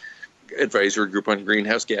Advisory Group on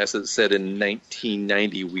Greenhouse Gases said in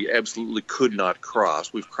 1990 we absolutely could not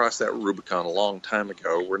cross. We've crossed that Rubicon a long time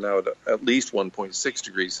ago. We're now at least 1.6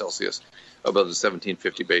 degrees Celsius above the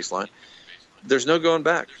 1750 baseline. There's no going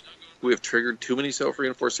back. We have triggered too many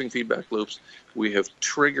self-reinforcing feedback loops. We have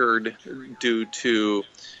triggered, due to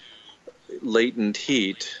latent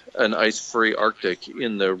heat, an ice-free Arctic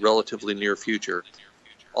in the relatively near future.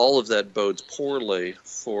 All of that bodes poorly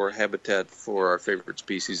for habitat for our favorite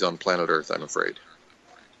species on planet Earth, I'm afraid.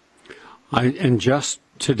 And just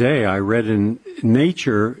today I read in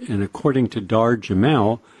Nature, and according to Dar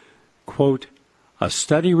Jamal, quote, a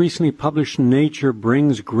study recently published in Nature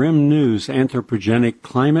brings grim news. Anthropogenic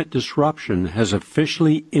climate disruption has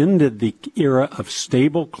officially ended the era of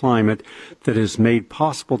stable climate that has made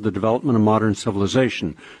possible the development of modern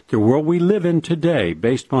civilization. The world we live in today,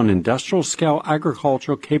 based upon industrial-scale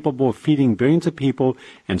agriculture capable of feeding billions of people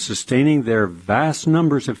and sustaining their vast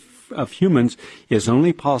numbers of humans, is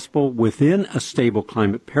only possible within a stable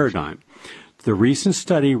climate paradigm. The recent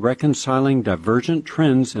study reconciling divergent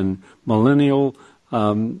trends and millennial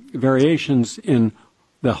variations in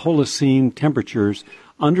the Holocene temperatures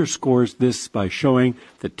underscores this by showing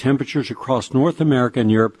that temperatures across North America and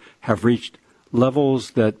Europe have reached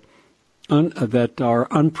levels that are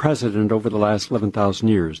unprecedented over the last 11,000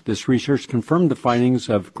 years. This research confirmed the findings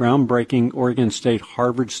of groundbreaking Oregon State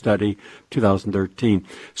Harvard study 2013.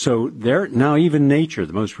 So there now even Nature,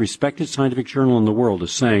 the most respected scientific journal in the world,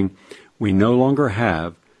 is saying we no longer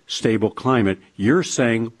have stable climate. You're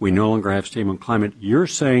saying we no longer have stable climate. You're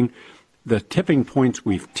saying the tipping points,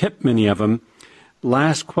 we've tipped many of them.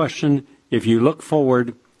 Last question, if you look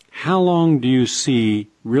forward, how long do you see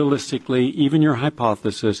realistically, even your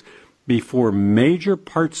hypothesis, before major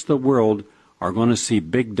parts of the world are going to see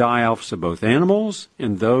big die-offs of both animals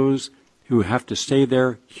and those who have to stay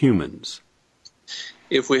there, humans?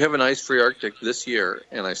 If we have an ice-free Arctic this year,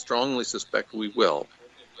 and I strongly suspect we will,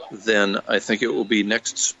 then I think it will be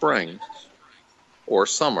next spring or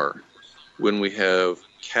summer when we have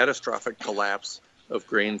catastrophic collapse of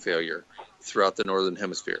grain failure throughout the Northern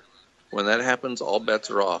Hemisphere. When that happens, all bets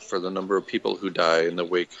are off for the number of people who die in the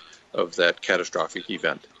wake of that catastrophic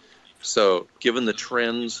event. So given the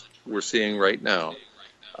trends we're seeing right now,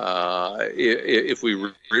 if we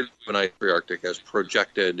really have an ice-free Arctic as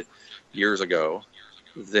projected years ago,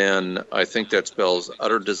 then I think that spells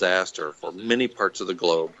utter disaster for many parts of the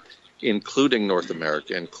globe, including North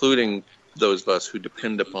America, including those of us who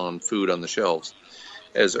depend upon food on the shelves,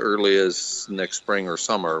 as early as next spring or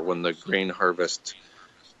summer when the grain harvest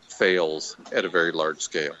fails at a very large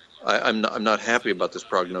scale. I'm not happy about this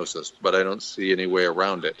prognosis, but I don't see any way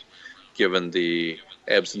around it, given the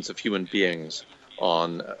absence of human beings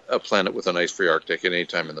on a planet with an ice-free Arctic at any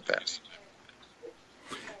time in the past.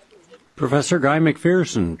 Professor Guy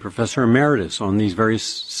McPherson, Professor Emeritus on these various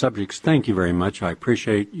subjects, thank you very much. I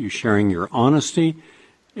appreciate you sharing your honesty,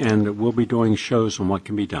 and we'll be doing shows on what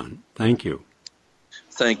can be done. Thank you.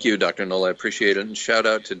 Thank you, Dr. Null. I appreciate it. And shout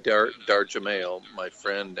out to Dar Jamal, my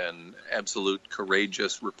friend and absolute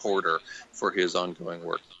courageous reporter, for his ongoing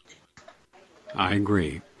work. I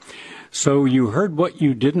agree. So you heard what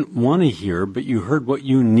you didn't want to hear, but you heard what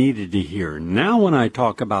you needed to hear. Now when I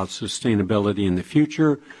talk about sustainability in the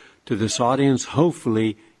future, to this audience,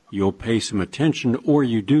 hopefully you'll pay some attention, or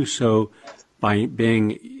you do so by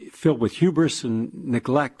being filled with hubris and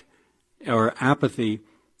neglect or apathy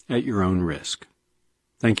at your own risk.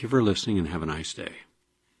 Thank you for listening, and have a nice day.